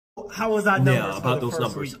How was I numbers? Yeah, about those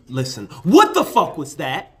numbers. Week? Listen, what the fuck was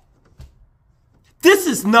that? This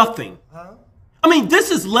is nothing. Huh? I mean,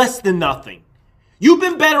 this is less than nothing. You've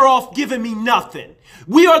been better off giving me nothing.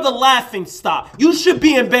 We are the laughing stock. You should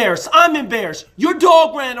be embarrassed. I'm embarrassed. Your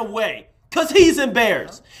dog ran away because he's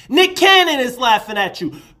embarrassed. Nick Cannon is laughing at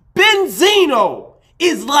you. Benzino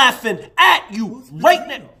is laughing at you right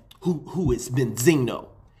now. Who is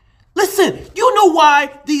Benzino? Listen, you know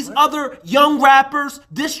why these other young rappers,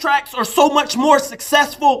 diss tracks, are so much more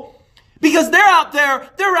successful? Because they're out there,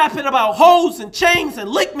 they're rapping about hoes and chains and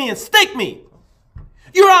lick me and stick me.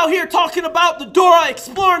 You're out here talking about the Dora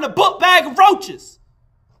exploring a book bag of roaches.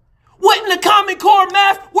 What in the Common Core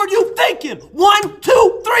math were you thinking? 1,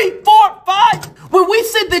 2, 3, 4, 5? When we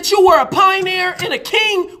said that you were a pioneer and a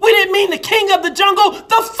king, we didn't mean the king of the jungle.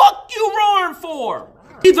 The fuck you roaring for?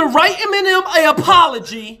 Either write Eminem an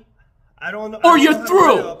apology, I don't know. or you're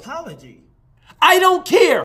through. Apology. I don't care.